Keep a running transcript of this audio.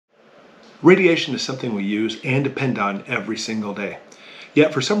Radiation is something we use and depend on every single day.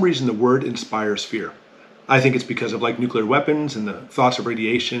 Yet for some reason the word inspires fear. I think it's because of nuclear weapons and the thoughts of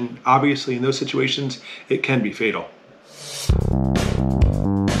radiation. Obviously in those situations it can be fatal.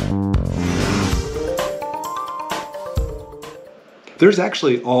 There's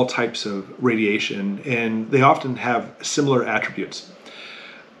actually all types of radiation and they often have similar attributes.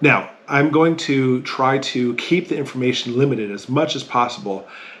 Now, I'm going to try to keep the information limited as much as possible.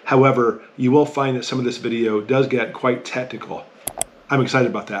 However, you will find that some of this video does get quite technical. I'm excited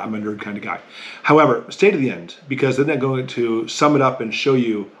about that. I'm a nerd kind of guy. However, stay to the end because then I'm going to sum it up and show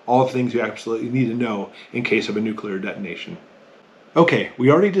you all the things you absolutely need to know in case of a nuclear detonation. Okay,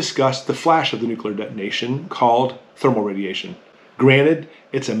 we already discussed the flash of the nuclear detonation called thermal radiation. Granted,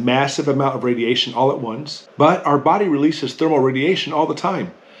 it's a massive amount of radiation all at once, but our body releases thermal radiation all the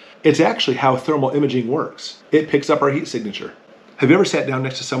time. It's actually how thermal imaging works. It picks up our heat signature. Have you ever sat down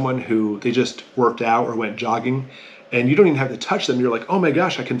next to someone who they just worked out or went jogging and you don't even have to touch them? You're like, oh my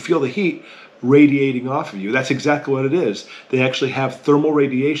gosh, I can feel the heat radiating off of you. That's exactly what it is. They actually have thermal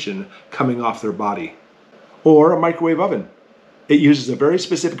radiation coming off their body. Or a microwave oven. It uses a very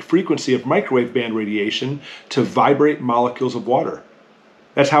specific frequency of microwave band radiation to vibrate molecules of water.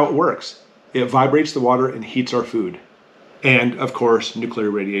 That's how it works. It vibrates the water and heats our food. And of course, nuclear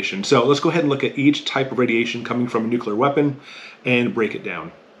radiation. So let's go ahead and look at each type of radiation coming from a nuclear weapon and break it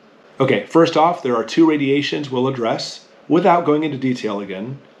down. Okay, first off, there are two radiations we'll address without going into detail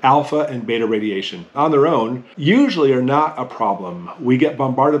again. Alpha and beta radiation. On their own, usually are not a problem. We get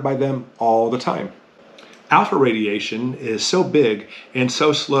bombarded by them all the time. Alpha radiation is so big and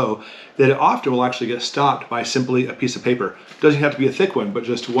so slow that it often will actually get stopped by simply a piece of paper. It doesn't have to be a thick one, but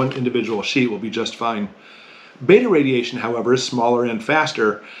just one individual sheet will be just fine. Beta radiation, however, is smaller and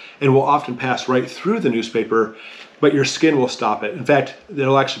faster and will often pass right through the newspaper, but your skin will stop it. In fact,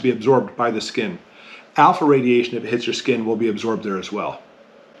 it'll actually be absorbed by the skin. Alpha radiation, if it hits your skin, will be absorbed there as well.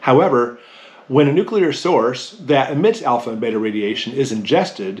 However, when a nuclear source that emits alpha and beta radiation is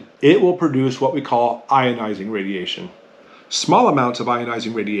ingested, it will produce what we call ionizing radiation. Small amounts of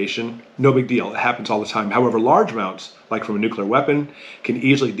ionizing radiation, no big deal, it happens all the time. However, large amounts, like from a nuclear weapon, can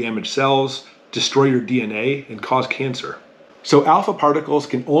easily damage cells, destroy your DNA, and cause cancer. So alpha particles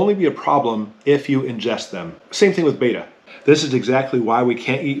can only be a problem if you ingest them. Same thing with beta. This is exactly why we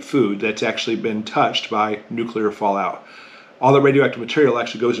can't eat food that's actually been touched by nuclear fallout. All the radioactive material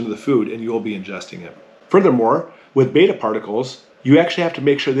actually goes into the food and you'll be ingesting it. Furthermore, with beta particles, you actually have to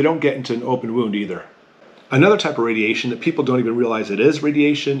make sure they don't get into an open wound either. Another type of radiation that people don't even realize it is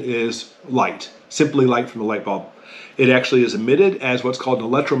radiation is light, simply light from the light bulb. It actually is emitted as what's called an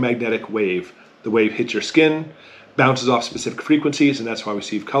electromagnetic wave. The wave hits your skin, bounces off specific frequencies, and that's why we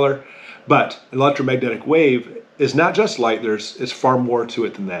see color. But an electromagnetic wave is not just light, it's far more to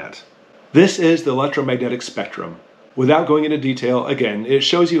it than that. This is the electromagnetic spectrum. Without going into detail, again, it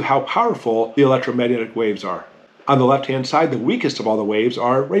shows you how powerful the electromagnetic waves are. On the left-hand side, the weakest of all the waves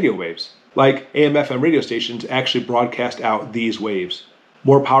are radio waves. Like AM/FM radio stations actually broadcast out these waves.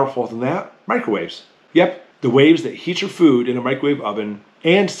 More powerful than that, microwaves. Yep, the waves that heat your food in a microwave oven,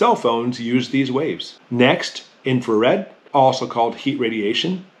 and cell phones use these waves. Next, infrared, also called heat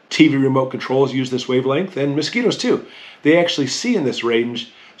radiation. TV remote controls use this wavelength, and mosquitoes too. They actually see in this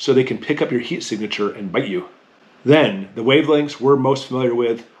range so they can pick up your heat signature and bite you. Then, the wavelengths we're most familiar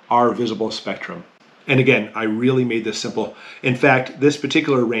with are visible spectrum. And again, I really made this simple. In fact, this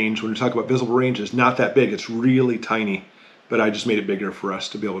particular range, when we talk about visible range, is not that big. It's really tiny, but I just made it bigger for us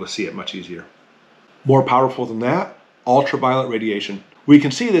to be able to see it much easier. More powerful than that, ultraviolet radiation. We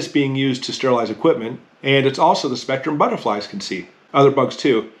can see this being used to sterilize equipment, and it's also the spectrum butterflies can see. Other bugs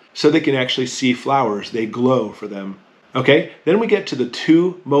too, so they can actually see flowers. They glow for them. Okay, then we get to the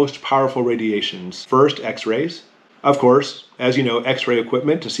two most powerful radiations. First, X-rays. Of course, as you know, X-ray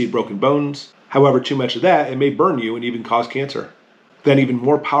equipment to see broken bones. However, too much of that, it may burn you and even cause cancer. Then even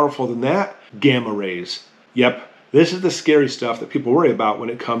more powerful than that, gamma rays. Yep, this is the scary stuff that people worry about when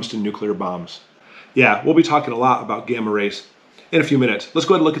it comes to nuclear bombs. Yeah, we'll be talking a lot about gamma rays in a few minutes. Let's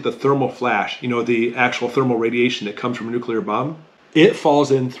go ahead and look at the thermal flash, the actual thermal radiation that comes from a nuclear bomb. It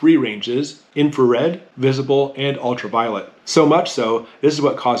falls in three ranges: infrared, visible, and ultraviolet. So much so, this is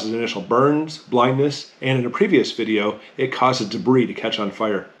what causes initial burns, blindness, and in a previous video, it causes debris to catch on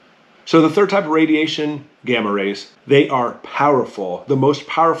fire. So the third type of radiation, gamma rays. They are powerful, the most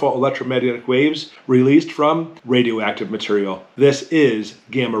powerful electromagnetic waves released from radioactive material. This is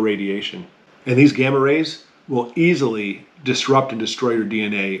gamma radiation. And these gamma rays will easily disrupt and destroy your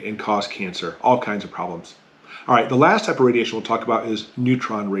DNA and cause cancer, all kinds of problems. All right, the last type of radiation we'll talk about is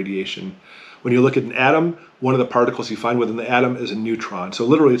neutron radiation. When you look at an atom, one of the particles you find within the atom is a neutron. So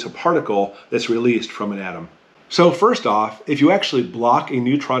literally it's a particle that's released from an atom. So first off, if you actually block a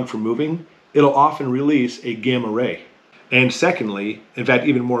neutron from moving, it'll often release a gamma ray. And secondly, in fact,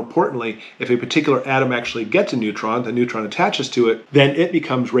 even more importantly, if a particular atom actually gets a neutron, the neutron attaches to it, then it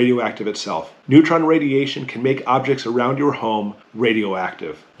becomes radioactive itself. Neutron radiation can make objects around your home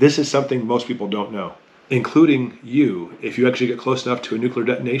radioactive. This is something most people don't know, including you. If you actually get close enough to a nuclear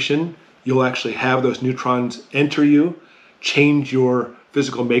detonation, you'll actually have those neutrons enter you, change your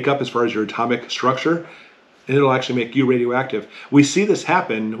physical makeup as far as your atomic structure, and it'll actually make you radioactive. We see this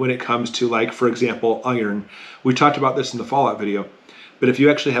happen when it comes to, like, for example, iron. We talked about this in the Fallout video, but if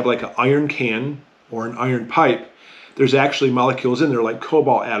you actually have like an iron can or an iron pipe, there's actually molecules in there, like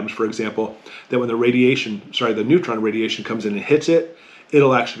cobalt atoms, for example, that when the neutron radiation comes in and hits it,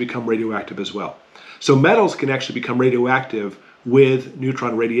 it'll actually become radioactive as well. So metals can actually become radioactive with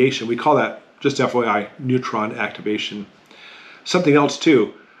neutron radiation. We call that, just FYI, neutron activation. Something else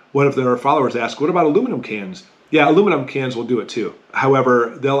too, one of their followers asked, what about aluminum cans? Yeah, aluminum cans will do it too.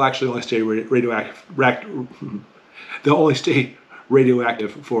 However, they'll actually only stay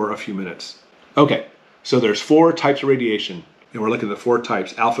radioactive for a few minutes. Okay, so there's 4 types of radiation, and we're looking at the 4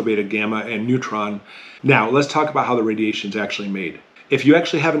 types: alpha, beta, gamma, and neutron. Now, let's talk about how the radiation is actually made. If you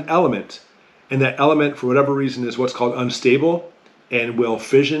actually have an element, and that element, for whatever reason, is what's called unstable and will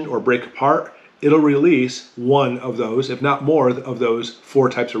fission or break apart, it'll release one of those, if not more, of those 4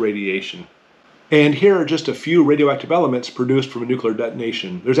 types of radiation. And here are just a few radioactive elements produced from a nuclear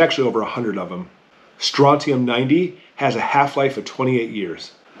detonation. There's actually over 100 of them. Strontium-90 has a half-life of 28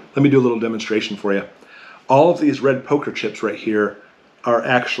 years. Let me do a little demonstration for you. All of these red poker chips right here are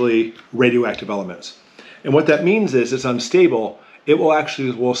actually radioactive elements. And what that means is it's unstable. It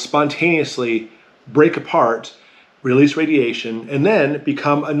will spontaneously break apart, release radiation, and then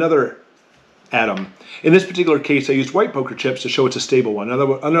become another atom. In this particular case, I used white poker chips to show it's a stable one.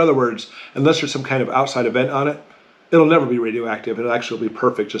 In other words, unless there's some kind of outside event on it, it'll never be radioactive. It'll actually be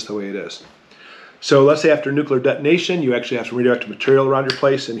perfect just the way it is. So let's say after nuclear detonation, you actually have some radioactive material around your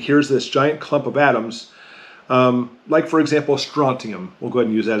place, and here's this giant clump of atoms, like, for example, strontium. We'll go ahead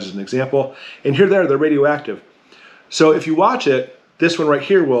and use that as an example. And here they're radioactive. So if you watch it, this one right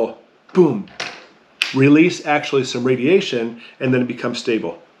here will, boom, release actually some radiation, and then it becomes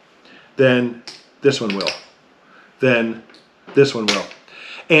stable. Then this one will. Then this one will.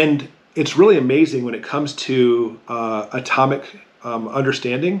 And it's really amazing when it comes to atomic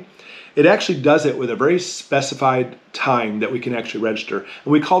understanding. It actually does it with a very specified time that we can actually register,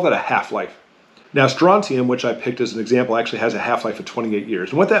 and we call that a half-life. Now, strontium, which I picked as an example, actually has a half-life of 28 years.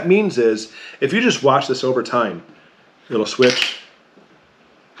 And what that means is, if you just watch this over time, it'll switch,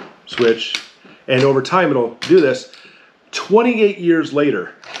 and over time it'll do this. 28 years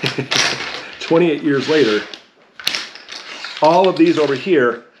later, 28 years later, all of these over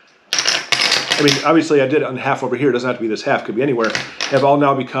here, I mean, obviously I did it on half over here, it doesn't have to be this half, could be anywhere, have all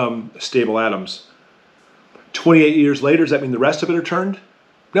now become stable atoms. 28 years later, does that mean the rest of it are turned?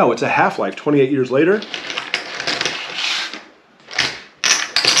 No, it's a half-life. 28 years later,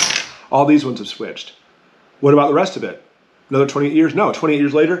 all these ones have switched. What about the rest of it? Another 28 years? No, 28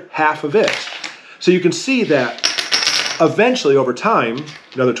 years later, half of it. So you can see that eventually, over time,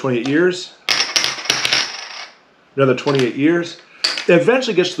 another 28 years, another 28 years, it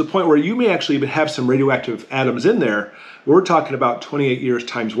eventually gets to the point where you may actually even have some radioactive atoms in there. We're talking about 28 years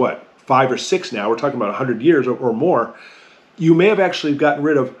times what? 5 or 6 now. We're talking about 100 years or more. You may have actually gotten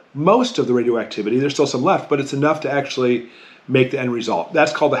rid of most of the radioactivity. There's still some left, but it's enough to actually make the end result.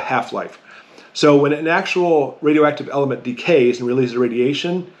 That's called the half-life. So when an actual radioactive element decays and releases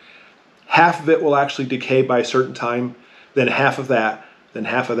radiation, half of it will actually decay by a certain time, then half of that, then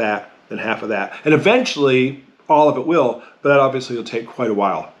half of that, then half of that. And eventually, all of it will, but that obviously will take quite a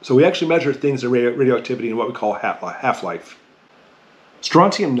while. So we actually measure things in radioactivity in what we call half-life.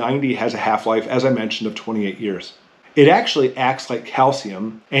 Strontium-90 has a half-life, as I mentioned, of 28 years. It actually acts like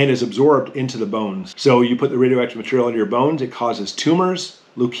calcium and is absorbed into the bones. So you put the radioactive material into your bones, it causes tumors,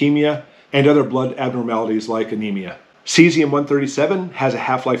 leukemia, and other blood abnormalities like anemia. Cesium-137 has a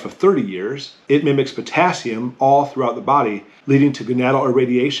half-life of 30 years. It mimics potassium all throughout the body, leading to gonadal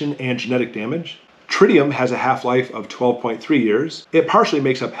irradiation and genetic damage. Tritium has a half-life of 12.3 years. It partially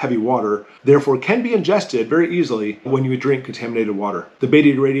makes up heavy water, therefore can be ingested very easily when you drink contaminated water. The beta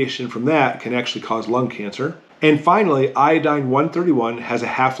irradiation from that can actually cause lung cancer. And finally, iodine-131 has a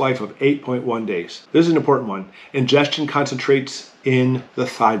half-life of 8.1 days. This is an important one. Ingestion concentrates in the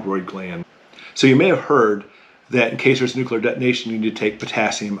thyroid gland. So you may have heard that in case there's nuclear detonation, you need to take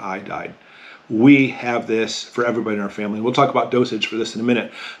potassium iodide. we have this for everybody in our family. We'll talk about dosage for this in a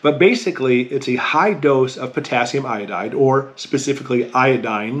minute. But basically, it's a high dose of potassium iodide, or specifically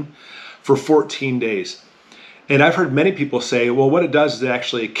iodine, for 14 days. And I've heard many people say, well, what it does is it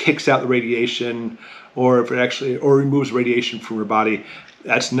actually kicks out the radiation, or if it actually removes radiation from your body.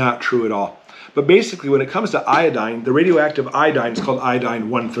 That's not true at all. But basically, when it comes to iodine, the radioactive iodine is called iodine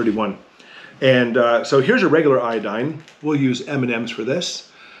 131. And so here's a regular iodine. We'll use M&Ms for this.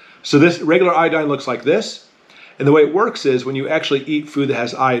 So this regular iodine looks like this. And the way it works is when you actually eat food that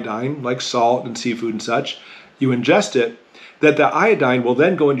has iodine, like salt and seafood and such, you ingest it, that the iodine will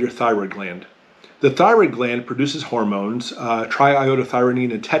then go into your thyroid gland. The thyroid gland produces hormones,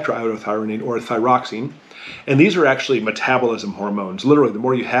 triiodothyronine and tetraiodothyronine, or thyroxine. And these are actually metabolism hormones. Literally, the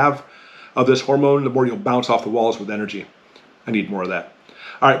more you have of this hormone, the more you'll bounce off the walls with energy. I need more of that.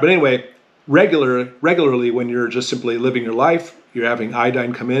 All right, but anyway, regularly when you're just simply living your life, you're having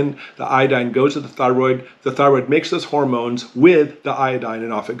iodine come in, the iodine goes to the thyroid makes those hormones with the iodine,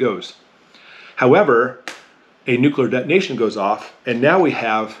 and off it goes. However, a nuclear detonation goes off, and now we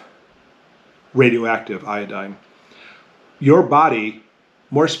have radioactive iodine. Your body,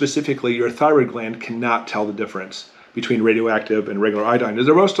 more specifically your thyroid gland, cannot tell the difference between radioactive and regular iodine.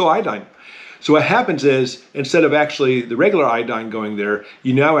 They're both still iodine. So what happens is, instead of actually the regular iodine going there,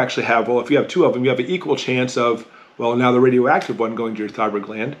 you now actually have, well, if you have two of them, you have an equal chance of, well, now the radioactive one going to your thyroid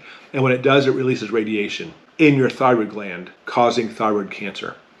gland. And when it does, it releases radiation in your thyroid gland, causing thyroid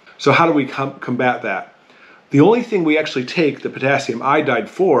cancer. So how do we combat that? The only thing we actually take the potassium iodide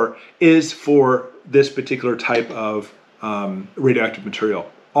for is for this particular type of radioactive material.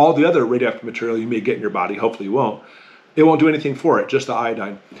 All the other radioactive material you may get in your body, hopefully you won't, it won't do anything for it, just the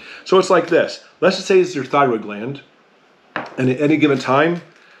iodine. So it's like this. Let's just say it's your thyroid gland, and at any given time,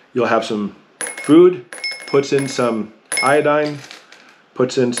 you'll have some food, puts in some iodine,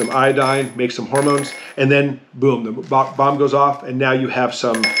 makes some hormones, and then boom, the bomb goes off, and now you have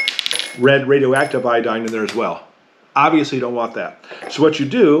some red radioactive iodine in there as well. Obviously, you don't want that. So what you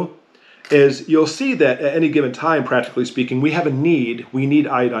do is you'll see that at any given time, practically speaking, we need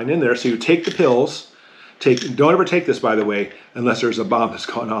iodine in there. So you take the pills. Don't ever take this, by the way, unless there's a bomb that's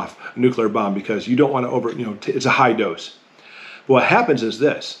gone off, a nuclear bomb, because you don't want to it's a high dose. But what happens is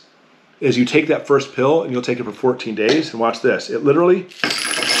this, is you take that first pill and you'll take it for 14 days, and watch this. It literally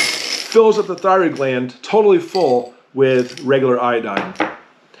fills up the thyroid gland totally full with regular iodine.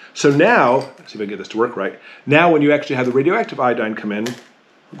 So now, let's see if I can get this to work right. Now when you actually have the radioactive iodine come in,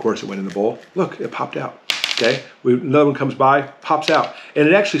 of course it went in the bowl. Look, it popped out. Okay, another one comes by, pops out, and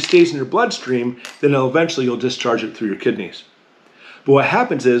it actually stays in your bloodstream. Then eventually you'll discharge it through your kidneys. But what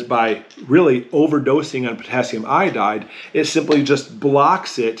happens is, by really overdosing on potassium iodide, it simply just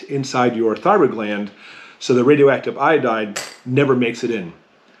blocks it inside your thyroid gland, so the radioactive iodide never makes it in.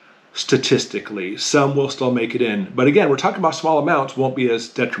 Statistically, some will still make it in, but again, we're talking about small amounts, won't be as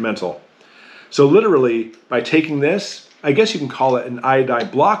detrimental. So literally, by taking this, I guess you can call it an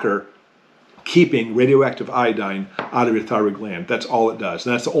iodine blocker, keeping radioactive iodine out of your thyroid gland. That's all it does,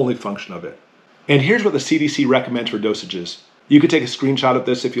 and that's the only function of it. And here's what the CDC recommends for dosages. You could take a screenshot of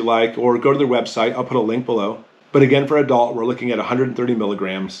this if you like, or go to their website. I'll put a link below. But again, for adult, we're looking at 130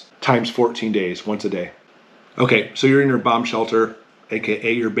 milligrams times 14 days, once a day. Okay, so you're in your bomb shelter,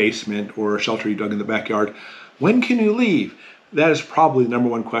 aka your basement, or a shelter you dug in the backyard. When can you leave? That is probably the number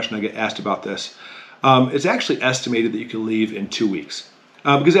one question I get asked about this. It's actually estimated that you can leave in 2 weeks.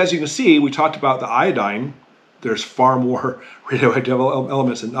 Because as you can see, we talked about the iodine. There's far more radioactive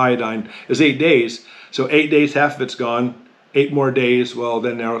elements than iodine. It's 8 days. So 8 days, half of it's gone. 8 more days, well,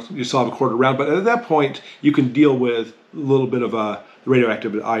 then now you still have a quarter round. But at that point, you can deal with a little bit of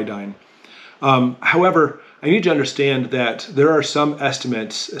radioactive iodine. However, I need you to understand that there are some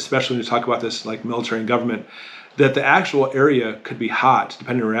estimates, especially when you talk about this like military and government, that the actual area could be hot,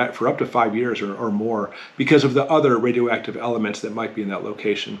 depending on for up to 5 years or more, because of the other radioactive elements that might be in that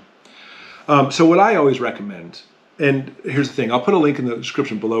location. So what I always recommend, and here's the thing, I'll put a link in the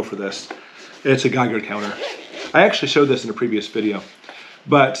description below for this. It's a Geiger counter. I actually showed this in a previous video,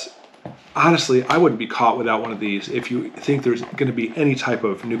 but honestly, I wouldn't be caught without one of these if you think there's going to be any type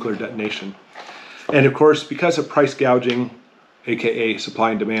of nuclear detonation. And of course, because of price gouging, aka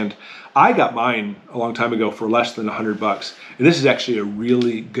supply and demand, I got mine a long time ago for less than $100. And this is actually a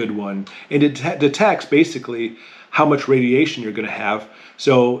really good one. And it detects basically how much radiation you're going to have.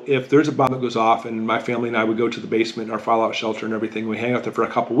 So if there's a bomb that goes off, and my family and I would go to the basement, our fallout shelter and everything, we hang out there for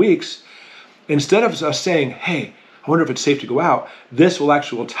a couple weeks, instead of us saying, hey, I wonder if it's safe to go out, this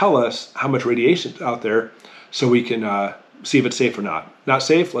will tell us how much radiation is out there, so we can see if it's safe or not. Not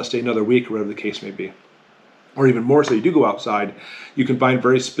safe, let's stay another week, or whatever the case may be. or even more so you do go outside, you can find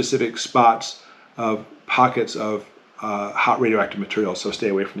very specific spots of pockets of hot radioactive material, so stay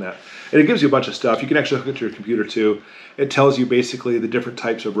away from that. And it gives you a bunch of stuff. You can actually hook it to your computer too. It tells you basically the different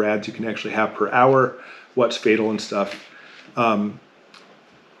types of rads you can actually have per hour, what's fatal and stuff.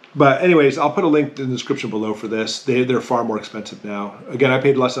 But anyways, I'll put a link in the description below for this. They're far more expensive now. Again, I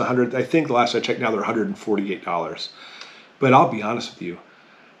paid less than $100. I think the last I checked now they're $148. But I'll be honest with you,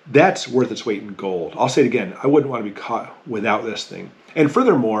 that's worth its weight in gold. I'll say it again, I wouldn't want to be caught without this thing. And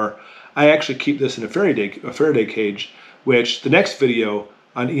furthermore, I actually keep this in a Faraday cage, which the next video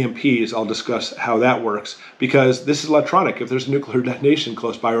on EMPs, I'll discuss how that works, because this is electronic. If there's a nuclear detonation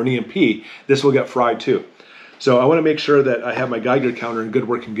close by or an EMP, this will get fried too. So I want to make sure that I have my Geiger counter in good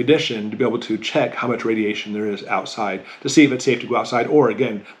working condition to be able to check how much radiation there is outside, to see if it's safe to go outside, or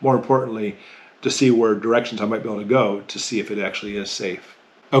again, more importantly, to see where directions I might be able to go to see if it actually is safe.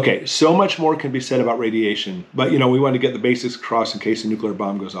 Okay, so much more can be said about radiation, but we want to get the basics across in case a nuclear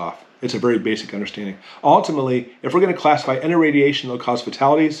bomb goes off. It's a very basic understanding. Ultimately, if we're going to classify any radiation that will cause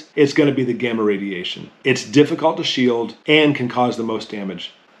fatalities, it's going to be the gamma radiation. It's difficult to shield and can cause the most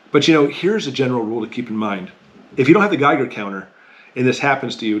damage. But here's a general rule to keep in mind. If you don't have the Geiger counter, and this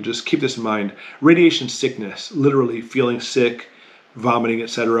happens to you, just keep this in mind. Radiation sickness, literally feeling sick, vomiting,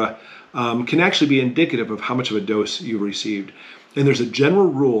 etc., can actually be indicative of how much of a dose you've received. And there's a general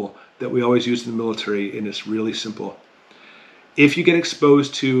rule that we always use in the military, and it's really simple. If you get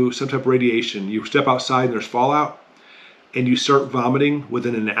exposed to some type of radiation, you step outside and there's fallout, and you start vomiting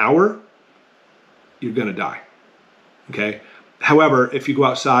within an hour, you're going to die. Okay? However, if you go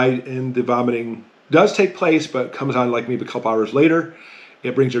outside and the vomiting does take place, but comes on like maybe a couple hours later,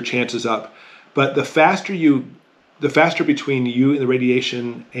 it brings your chances up. But the faster between you and the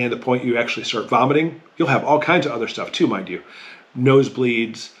radiation and the point you actually start vomiting, you'll have all kinds of other stuff too, mind you.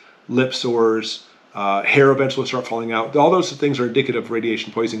 Nosebleeds, lip sores, hair eventually start falling out. All those things are indicative of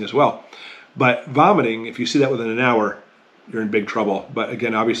radiation poisoning as well. But vomiting, if you see that within an hour, you're in big trouble. But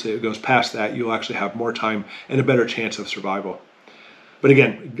again, obviously, if it goes past that, you'll actually have more time and a better chance of survival. But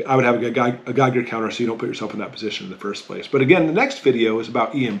again, I would have a Geiger counter so you don't put yourself in that position in the first place. But again, the next video is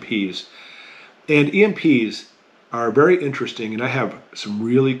about EMPs. And EMPs are very interesting, and I have some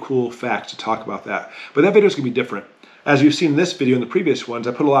really cool facts to talk about that. But that video is going to be different. As you've seen in this video and the previous ones,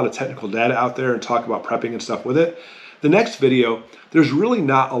 I put a lot of technical data out there and talk about prepping and stuff with it. The next video, there's really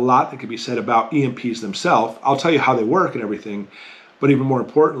not a lot that can be said about EMPs themselves. I'll tell you how they work and everything. But even more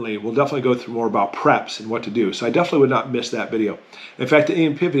importantly, we'll definitely go through more about preps and what to do. So I definitely would not miss that video. In fact, the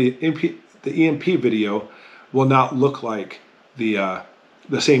EMP video will not look like the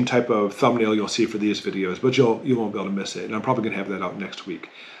same type of thumbnail you'll see for these videos, but you won't be able to miss it. And I'm probably going to have that out next week.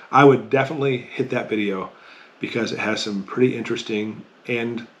 I would definitely hit that video because it has some pretty interesting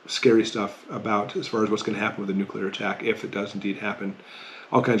and scary stuff about as far as what's going to happen with a nuclear attack if it does indeed happen.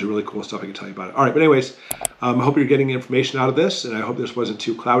 All kinds of really cool stuff I can tell you about it. All right, but anyways, I hope you're getting information out of this, and I hope this wasn't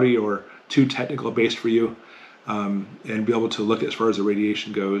too cloudy or too technical based for you, and be able to look at as far as the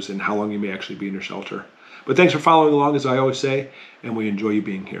radiation goes and how long you may actually be in your shelter. But thanks for following along, as I always say, and we enjoy you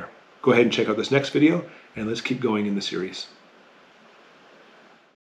being here. Go ahead and check out this next video, and let's keep going in the series.